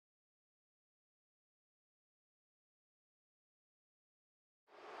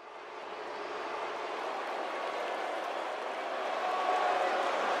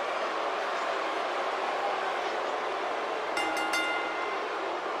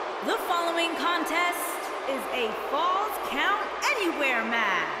The following contest is a Falls Count Anywhere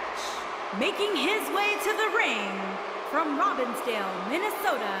match. Making his way to the ring from Robbinsdale,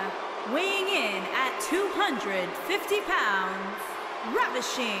 Minnesota, weighing in at 250 pounds,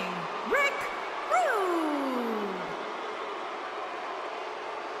 Ravishing Rick Rude.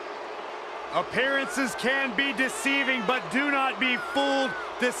 Appearances can be deceiving, but do not be fooled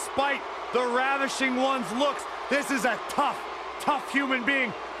despite the Ravishing One's looks. This is a tough human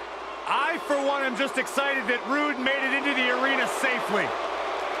being. I, for one, am just excited that Rude made it into the arena safely.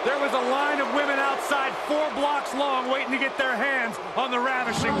 There was a line of women outside 4 blocks long waiting to get their hands on the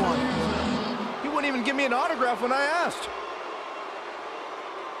Ravishing One. He wouldn't even give me an autograph when I asked.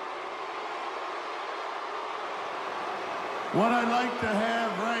 What I'd like to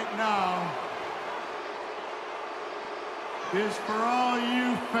have right now is for all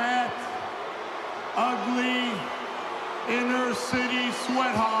you fat, ugly, inner city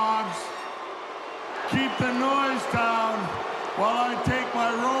sweat hogs, keep the noise down while I take my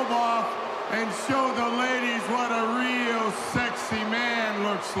robe off and show the ladies what a real sexy man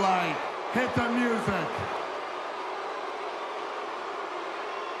looks like. Hit the music.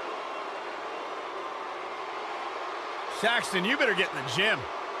 Saxton, you better get in the gym.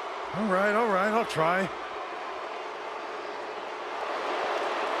 All right, I'll try.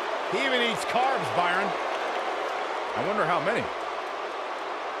 He even eats carbs, Byron. I wonder how many.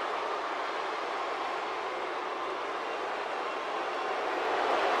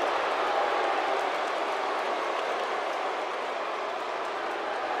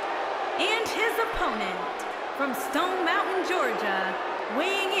 And his opponent from Stone Mountain, Georgia,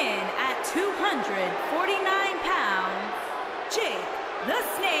 weighing in at 249 pounds, Jake the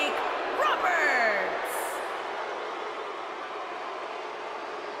Snake Roberts.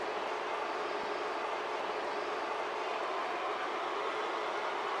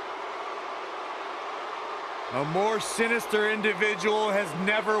 A more sinister individual has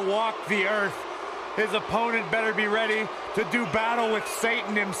never walked the earth. His opponent better be ready to do battle with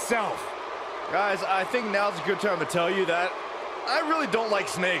Satan himself. Guys, I think now's a good time to tell you that I really don't like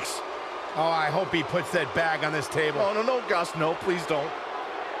snakes. Oh, I hope he puts that bag on this table. Oh, no, Gus, no, please don't.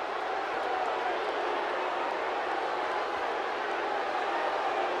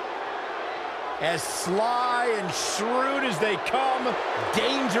 As sly and shrewd as they come,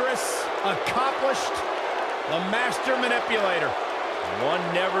 dangerous, accomplished, the master manipulator. One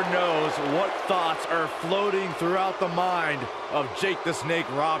never knows what thoughts are floating throughout the mind of Jake the Snake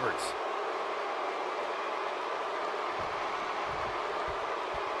Roberts.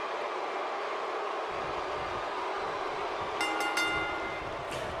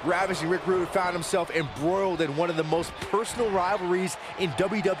 Ravishing Rick Rude found himself embroiled in one of the most personal rivalries in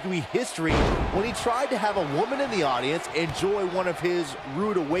WWE history when he tried to have a woman in the audience enjoy one of his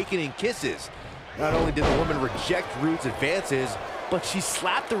Rude Awakening kisses. Not only did the woman reject Rude's advances, but she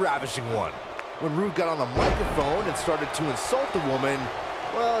slapped the Ravishing One. When Rude got on the microphone and started to insult the woman,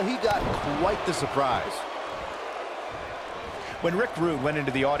 well, he got quite the surprise. When Rick Rude went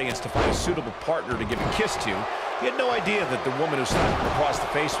into the audience to find a suitable partner to give a kiss to, he had no idea that the woman who slapped him across the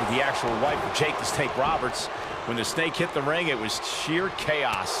face was the actual wife of Jake the Snake Roberts. When the Snake hit the ring, it was sheer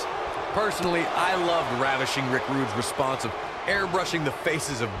chaos. Personally, I loved Ravishing Rick Rude's response of airbrushing the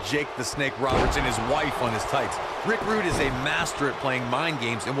faces of Jake the Snake Roberts and his wife on his tights. Rick Rude is a master at playing mind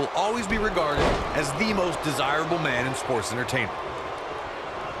games and will always be regarded as the most desirable man in sports entertainment.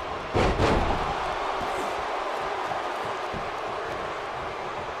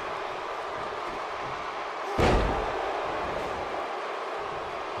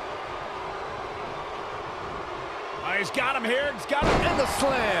 He's got him here. He's got him in the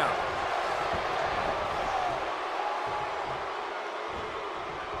slam.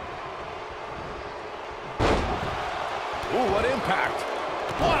 Ooh, what impact.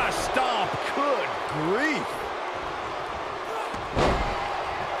 What a stomp. Good grief.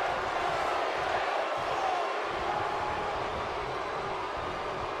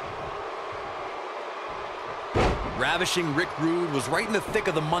 Ravishing Rick Rude was right in the thick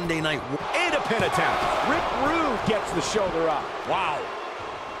of the Monday Night War. And a pin attempt. Rick Rude gets the shoulder up. Wow.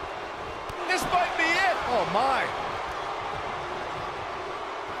 This might be it. Oh, my.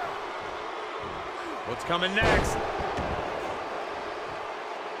 What's coming next?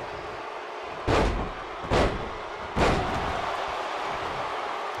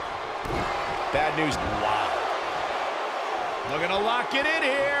 Bad news. Wow. Looking to lock it in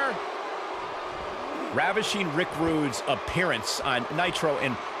here. Ravishing Rick Rude's appearance on Nitro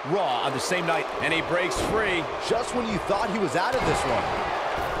and Raw on the same night, and he breaks free. Just when you thought he was out of this one.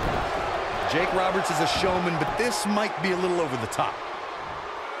 Jake Roberts is a showman, but this might be a little over the top.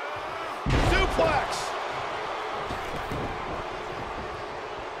 suplex.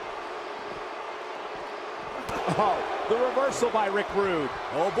 Oh, the reversal by Rick Rude.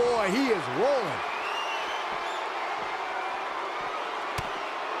 Oh boy, he is rolling.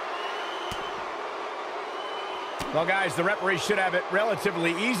 Well, guys, the referee should have it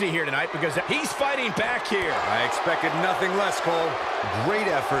relatively easy here tonight because he's fighting back here. I expected nothing less, Cole. Great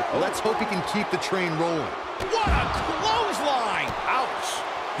effort. Let's hope he can keep the train rolling. What a clothesline! Ouch!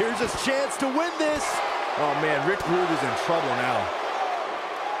 Here's his chance to win this. Oh, man, Rick Rude is in trouble now.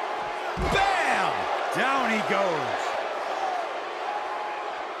 Bam! Down he goes.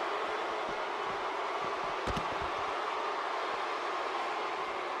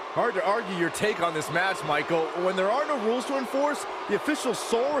 Hard to argue your take on this match, Michael. When there are no rules to enforce, the official's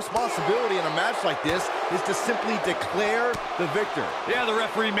sole responsibility in a match like this is to simply declare the victor. Yeah, the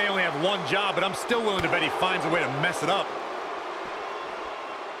referee may only have one job, but I'm still willing to bet he finds a way to mess it up.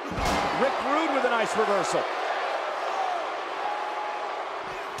 Rick Rude with a nice reversal.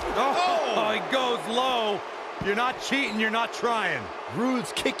 Oh, he goes low. You're not cheating, you're not trying.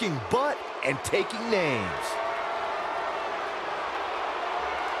 Rude's kicking butt and taking names.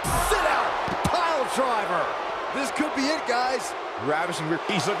 Sit out! Pile driver! This could be it, guys. Ravishing Rick,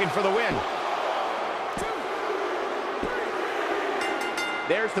 he's looking for the win.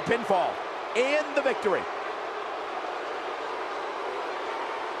 There's the pinfall and the victory.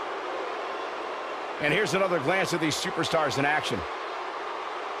 And here's another glance at these superstars in action.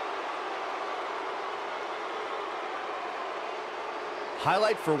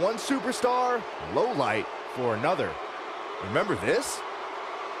 Highlight for one superstar, low light for another. Remember this?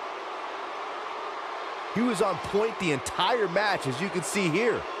 He was on point the entire match, as you can see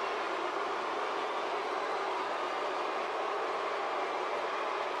here.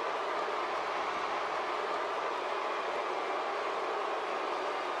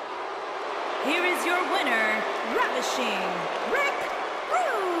 Here is your winner, Ravishing Rick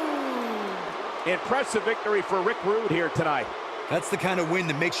Rude. Impressive victory for Rick Rude here tonight. That's the kind of win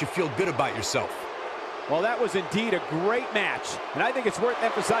that makes you feel good about yourself. Well, that was indeed a great match, and I think it's worth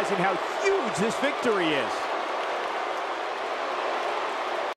emphasizing how huge this victory is.